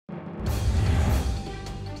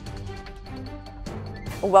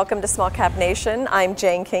Welcome to Small Cap Nation. I'm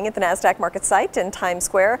Jane King at the NASDAQ market site in Times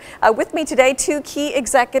Square. With me today, two key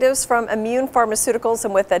executives from Immune Pharmaceuticals.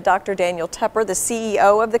 I'm with Dr. Daniel Tepper, the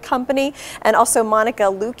CEO of the company, and also Monica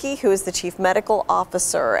Lukey, who is the Chief Medical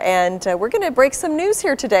Officer. And we're going to break some news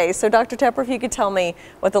here today. So Dr. Tepper, if you could tell me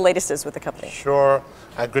what the latest is with the company. Sure.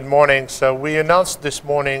 Good morning. So we announced this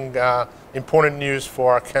morning important news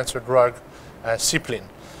for our cancer drug, Ceplene.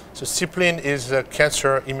 So Ceplene is a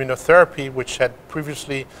cancer immunotherapy which had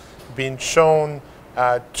previously been shown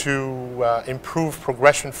to improve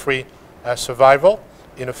progression-free survival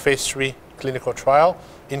in a phase 3 clinical trial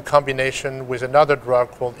in combination with another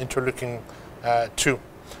drug called interleukin-2.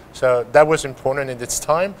 So that was important in its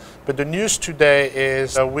time. But the news today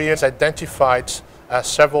is we have identified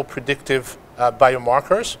several predictive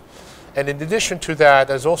biomarkers. And in addition to that,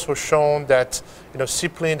 has also shown that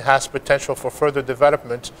Ceplene has potential for further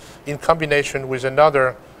development in combination with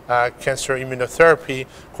another cancer immunotherapy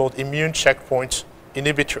called immune checkpoint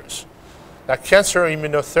inhibitors. Now, cancer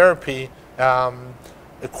immunotherapy,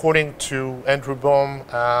 according to Andrew Baum,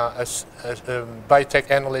 a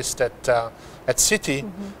biotech analyst at Citi,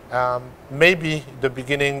 may be the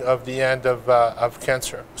beginning of the end of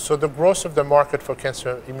cancer. So the growth of the market for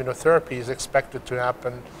cancer immunotherapy is expected to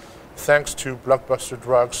happen thanks to blockbuster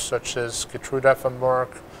drugs such as Keytruda from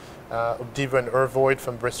Merck, Opdivo and Yervoy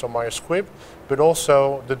from Bristol Myers Squibb, but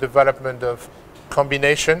also the development of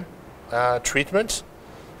combination treatments,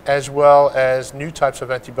 as well as new types of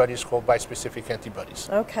antibodies called bispecific antibodies.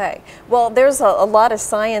 Okay. Well, there's a lot of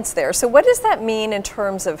science there. So what does that mean in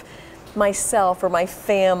terms of myself or my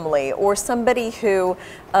family or somebody who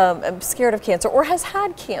is scared of cancer or has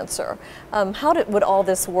had cancer? Would all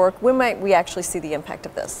this work? When might we actually see the impact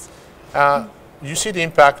of this? You see the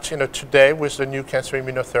impact today with the new cancer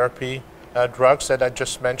immunotherapy drugs that I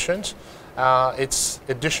just mentioned. It's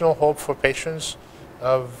additional hope for patients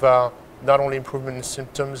of not only improvement in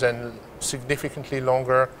symptoms and significantly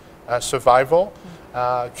longer survival.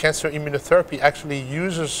 Cancer immunotherapy actually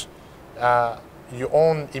uses your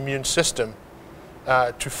own immune system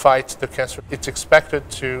to fight the cancer. It's expected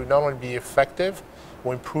to not only be effective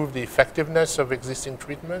or improve the effectiveness of existing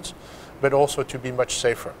treatments, but also to be much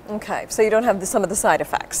safer. Okay, so you don't have some of the side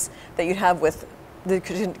effects that you'd have with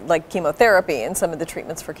like chemotherapy and some of the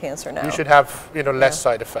treatments for cancer now. You should have less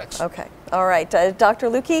side effects. Okay, all right. Dr.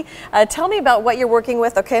 Lukey, tell me about what you're working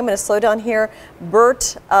with. Okay, I'm going to slow down here.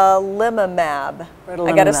 Bertelimumab.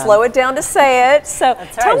 I got to slow it down to say it. So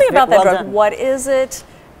tell me about that drug. What is it?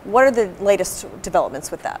 What are the latest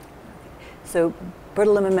developments with that? So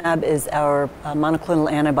bertelimumab is our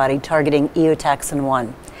monoclonal antibody targeting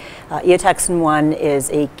eotaxin-1. Eotaxin-1 is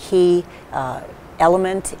a key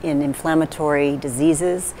element in inflammatory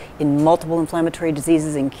diseases, in multiple inflammatory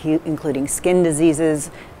diseases, including skin diseases,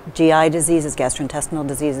 GI diseases, gastrointestinal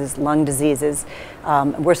diseases, lung diseases.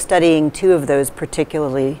 We're studying two of those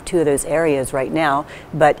areas right now,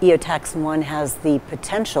 but eotaxin-1 has the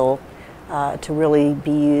potential to really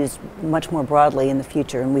be used much more broadly in the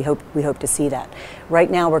future, and we hope to see that. Right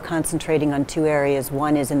now we're concentrating on two areas.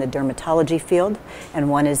 One is in the dermatology field, and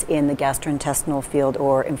one is in the gastrointestinal field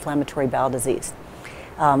or inflammatory bowel disease.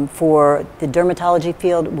 For the dermatology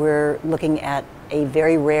field, we're looking at a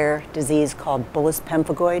very rare disease called bullous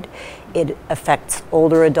pemphigoid. It affects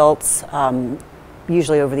older adults,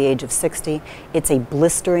 usually over the age of 60. It's a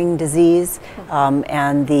blistering disease,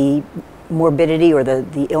 and the morbidity or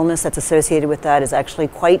the illness that's associated with that is actually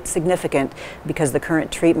quite significant because the current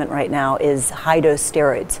treatment right now is high-dose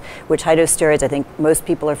steroids, which high-dose steroids, I think most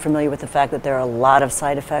people are familiar with the fact that there are a lot of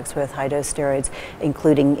side effects with high-dose steroids,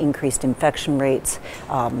 including increased infection rates,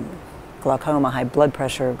 glaucoma, high blood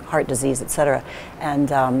pressure, heart disease, etc. And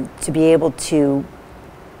to be able to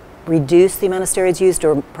reduce the amount of steroids used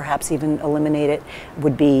or perhaps even eliminate it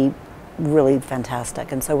would be really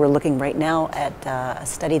fantastic. And so we're looking right now at a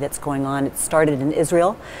study that's going on. It started in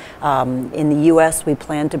Israel. In the US, we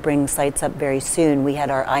plan to bring sites up very soon. We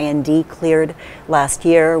had our IND cleared last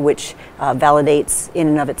year, which validates in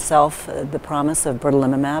and of itself the promise of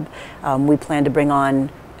bertelimumab. We plan to bring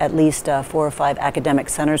on at least 4 or 5 academic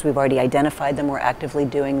centers. We've already identified them. We're actively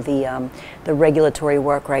doing the regulatory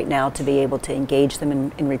work right now to be able to engage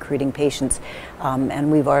them in recruiting patients.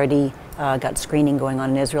 And we've already got screening going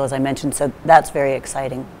on in Israel, as I mentioned, so that's very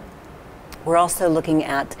exciting. We're also looking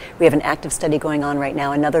at, we have an active study going on right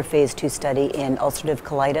now, another phase 2 study in ulcerative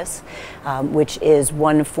colitis, which is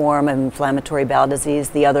one form of inflammatory bowel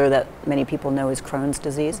disease. The other that many people know is Crohn's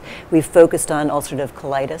disease. We've focused on ulcerative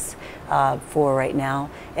colitis for right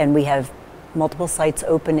now, and we have multiple sites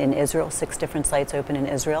open in Israel, 6 different sites open in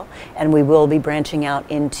Israel, and we will be branching out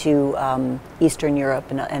into Eastern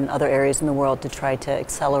Europe and other areas in the world to try to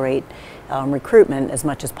accelerate recruitment as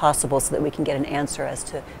much as possible so that we can get an answer as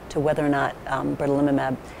to whether or not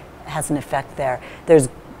berdalimumab has an effect there. There's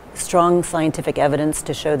strong scientific evidence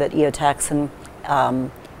to show that eotaxin,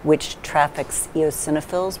 which traffics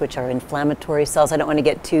eosinophils, which are inflammatory cells. I don't want to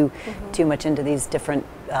get too much into these different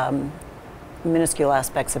minuscule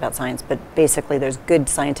aspects about science, but basically there's good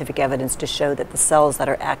scientific evidence to show that the cells that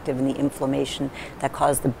are active in the inflammation that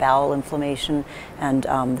cause the bowel inflammation and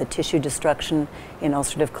the tissue destruction in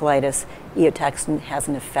ulcerative colitis, eotaxin has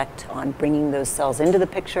an effect on bringing those cells into the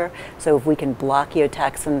picture. So if we can block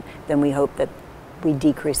eotaxin, then we hope that we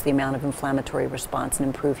decrease the amount of inflammatory response and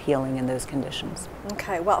improve healing in those conditions.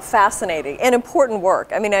 Okay, well, fascinating and important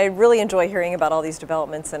work. I mean, I really enjoy hearing about all these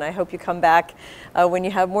developments, and I hope you come back when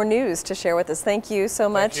you have more news to share with us. Thank you so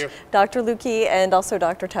much, Dr. Lukey, and also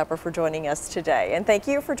Dr. Tepper for joining us today. And thank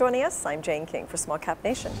you for joining us. I'm Jane King for Small Cap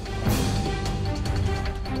Nation.